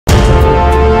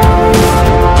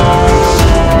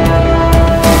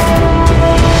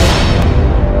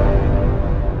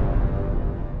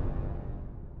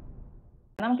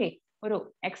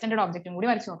Extended ഒബ്ജക്റ്റും കൂടി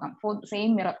വരച്ചു നോക്കാം. Four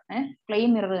same mirror, plain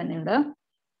mirror തന്നെയുണ്ട്.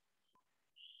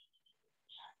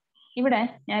 ഇവിടെ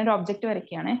ഞാനൊരു ഒബ്ജക്റ്റ്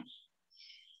വരയ്ക്കുകയാണേ.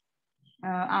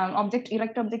 ഒബ്ജക്ട്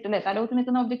ഇറക്റ്റ് ഒബ്ജക്റ്റ് അല്ലേ, തലോത്ത്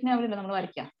നിൽക്കുന്ന ഒബ്ജക്റ്റിനെ ആവില്ലല്ലോ നമ്മൾ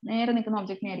വരയ്ക്കുക, നേരെ നിൽക്കുന്ന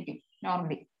ഒബ്ജക്റ്റിനെ ആയിരിക്കും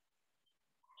നോർമലി.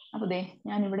 അപ്പൊ ദേ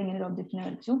ഞാൻ ഇവിടെ ഇങ്ങനെ ഒരു ഒബ്ജക്റ്റിനെ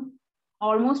വരച്ചു.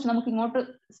 ഓൾമോസ്റ്റ് നമുക്ക് ഇങ്ങോട്ട്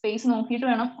സ്പേസ് നോക്കിയിട്ട്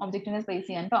വേണം ഒബ്ജക്റ്റിനെ സ്പേസ്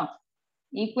ചെയ്യാൻ കേട്ടോ.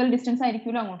 ഈക്വൽ ഡിസ്റ്റൻസ്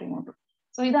ആയിരിക്കുമല്ലോ അങ്ങോട്ടും ഇങ്ങോട്ടും.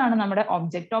 സോ ഇതാണ് നമ്മുടെ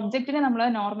ഒബ്ജക്റ്റ്. ഒബ്ജക്റ്റിനെ നമ്മൾ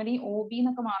നോർമലി OB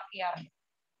എന്നൊക്കെ മാർക്ക് ചെയ്യാറുണ്ട്.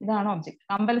 ഇതാണ് ഒബ്ജക്റ്റ്.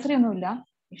 കമ്പൽസറി ഒന്നുമില്ല,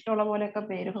 ഇഷ്ടമുള്ള പോലെയൊക്കെ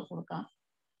പേര് കൊടുക്കാം,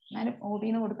 എന്നാലും OB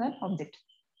എന്ന് കൊടുത്താൽ ഒബ്ജക്റ്റ്.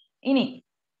 ഇനി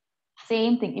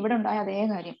സെയിം തിങ് ഇവിടെ ഉണ്ടായ അതേ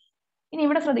കാര്യം. ഇനി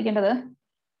ഇവിടെ ശ്രദ്ധിക്കേണ്ടത്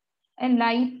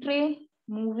light ray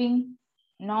moving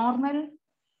normal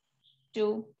to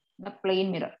the plain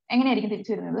mirror. എങ്ങനെയായിരിക്കും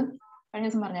തിരിച്ചു വരുന്നത്? കഴിഞ്ഞ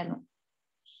ദിവസം പറഞ്ഞായിരുന്നു.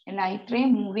 Light ray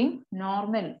moving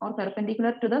normal or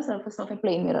perpendicular to the surface of A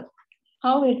plain mirror.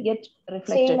 How it get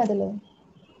reflected?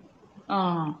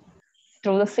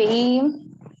 Through the same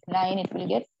line it will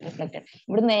get reflected.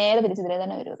 ഇവിടെ നേരെ തിരിച്ചതിലേ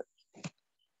തന്നെ വരുന്നത്.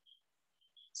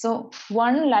 So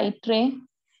one light ray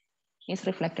is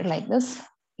reflected like this.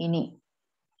 ഇനി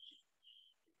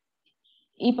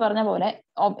ഈ പറഞ്ഞ പോലെ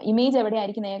image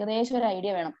എവിടെയായിരിക്കും ഏകദേശം ഒരു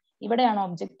ഐഡിയ വേണം. ഇവിടെയാണ്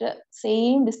ഒബ്ജക്റ്റ്,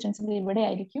 സെയിം ഡിസ്റ്റൻസിൽ ഇവിടെ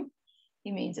ആയിരിക്കും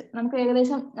ഇമേജ്. നമുക്ക്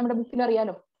ഏകദേശം നമ്മുടെ ബുക്കിൽ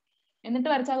അറിയാലോ. എന്നിട്ട്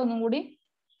വരച്ചാൽ ഒന്നും കൂടി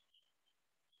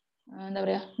എന്താ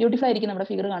പറയാ ബ്യൂട്ടിഫുൾ ആയിരിക്കും നമ്മുടെ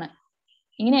ഫിഗർ കാണാൻ.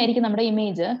 ഇങ്ങനെയായിരിക്കും നമ്മുടെ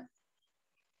ഇമേജ്.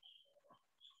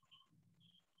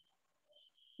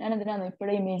 ഞാൻ എന്തിനാണ്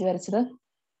ഇപ്പോഴും ഇമേജ് വരച്ചത്?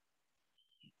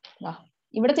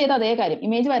 ഇവിടെ ചെയ്ത അതേ കാര്യം,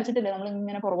 ഇമേജ് വരച്ചിട്ടില്ലേ, നമ്മൾ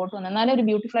ഇങ്ങനെ പുറകോട്ട് വന്നു, എന്നാലേ ഒരു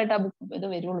ബ്യൂട്ടിഫുൾ ആയിട്ട് ആ ബുക്ക് ഇത്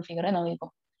വരുള്ളൂ ഫിഗറെ നോക്കിക്കോ.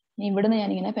 ഇനി ഇവിടുന്ന്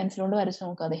ഞാനിങ്ങനെ പെൻസിൽ കൊണ്ട് വരച്ച്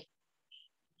നോക്കാതെ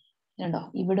കണ്ടോ,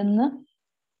 ഇവിടുന്ന്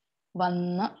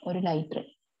വന്ന ഒരു ലൈറ്റ് റേ.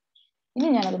 ഇനി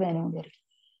ഞാനത് പേന കൊണ്ട് വരയ്ക്കും.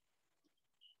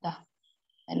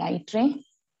 ലൈറ്റ് റേ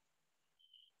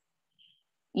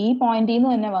ഈ പോയിന്റിൽ നിന്ന്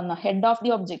തന്നെ വന്ന ഹെഡ് ഓഫ് ദി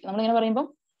ഒബ്ജക്ട്, നമ്മളിങ്ങനെ പറയുമ്പോൾ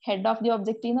ഹെഡ് ഓഫ് ദി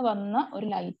ഒബ്ജക്റ്റിൽ നിന്ന് വന്ന ഒരു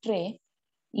ലൈറ്റ് റേ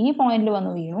ഈ പോയിന്റിൽ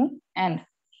വന്ന് വീണു and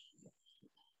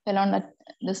fell on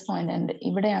this point, and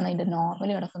ഇവിടെയാണ് ഇതിന്റെ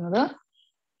നോർമലി കിടക്കുന്നത്.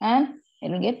 And it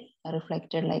will get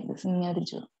reflected like this. ഇങ്ങനെ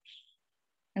തിരിച്ചു വരും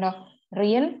കേട്ടോ.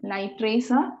 Real light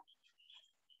rays are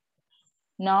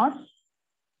not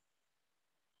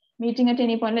meeting at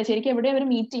any point. ശരിക്കും എവിടെ അവർ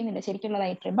മീറ്റ് ചെയ്യുന്നില്ല ശരിക്കുള്ള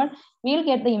light ray. But we will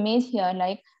get the image here.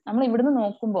 Like നമ്മൾ ഇവിടുന്ന്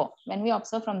നോക്കുമ്പോൾ when we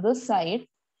observe from this side,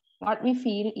 what we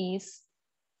feel is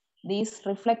these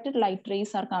reflected light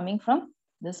rays are coming from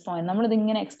this point. നമ്മൾ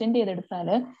ഇതിങ്ങനെ extend ചെയ്തെടുത്താൽ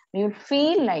we will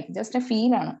feel like just a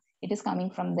feel ആണ്, it is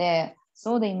coming from there. So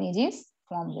the image is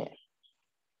formed there.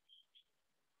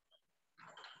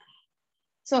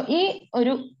 So ഈ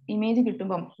ഒരു image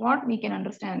കിട്ടുമ്പോൾ what we can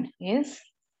understand is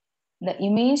the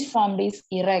image formed is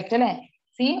erect അല്ലെ.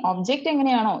 C object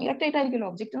എങ്ങനെയാണോ erect ആയിട്ടായിരിക്കുമല്ലോ.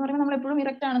 Object എന്ന് പറയുമ്പോൾ നമ്മൾ എപ്പോഴും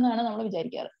ഇറക്റ്റ് ആണെന്നാണ് നമ്മൾ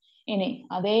വിചാരിക്കാറ്. ഇനി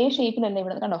അതേ ഷേപ്പിലല്ലേ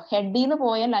ഇവിടെ കണ്ടോ, ഹെഡിൽ നിന്ന്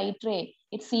പോയ light ray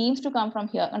it seems to come from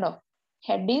here. കണ്ടോ,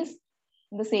 head is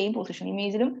in the same position.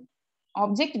 ഇമേജിലും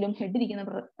ഒബ്ജക്റ്റിലും head ഇരിക്കുന്ന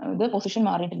ഇത് പൊസിഷൻ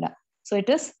മാറിയിട്ടില്ല. So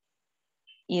it is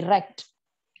erect.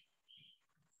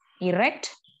 Erect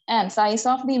and size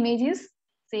of the image is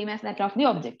same as that of the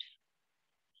object.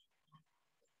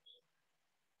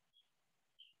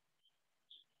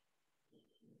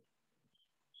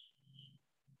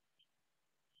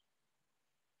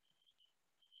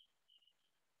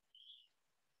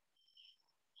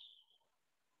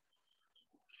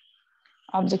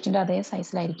 Object ന്റെ അതേ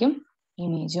സൈസിലായിരിക്കും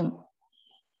ഇമേജും.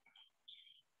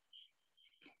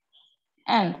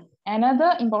 And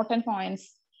another important points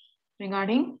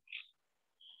regarding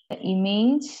the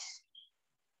image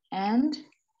and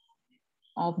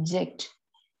object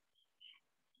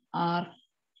are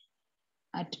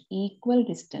at equal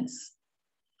distance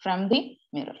from the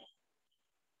mirror.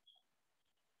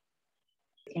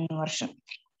 Inversion.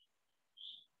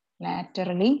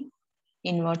 Laterally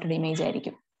inverted image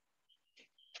ആയിരിക്കും.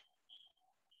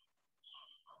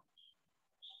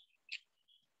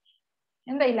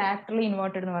 എന്താ ഈ laterally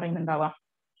inverted എന്ന് പറയുന്നുണ്ടാവാ?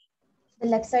 The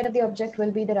left side of the object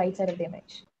will be the right side of the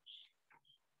image.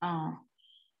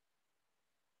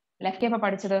 Left എപ്പോ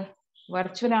പഠിച്ചത്?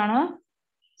 Virtual ആണ്.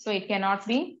 So it cannot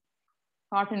be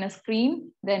caught in a screen.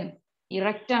 Then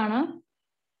erect ആണ്,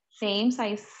 same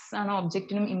size ആണ്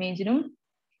ഒബ്ജക്റ്റിനും ഇമേജിനും.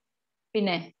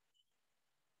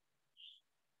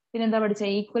 പിന്നെന്താ പഠിച്ച?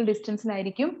 ഈക്വൽ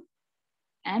ഡിസ്റ്റൻസിലായിരിക്കും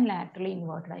ആൻഡ് ലാറ്ററലി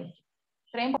ഇൻവേർട്ടഡ് ആയിരിക്കും.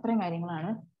 ഇത്രയും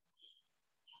കാര്യങ്ങളാണ്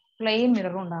പ്ലെയിൻ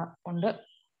മിറർ കൊണ്ട്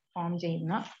ഫോം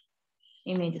ചെയ്യുന്ന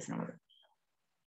ഇമേജസിനുള്ളത്.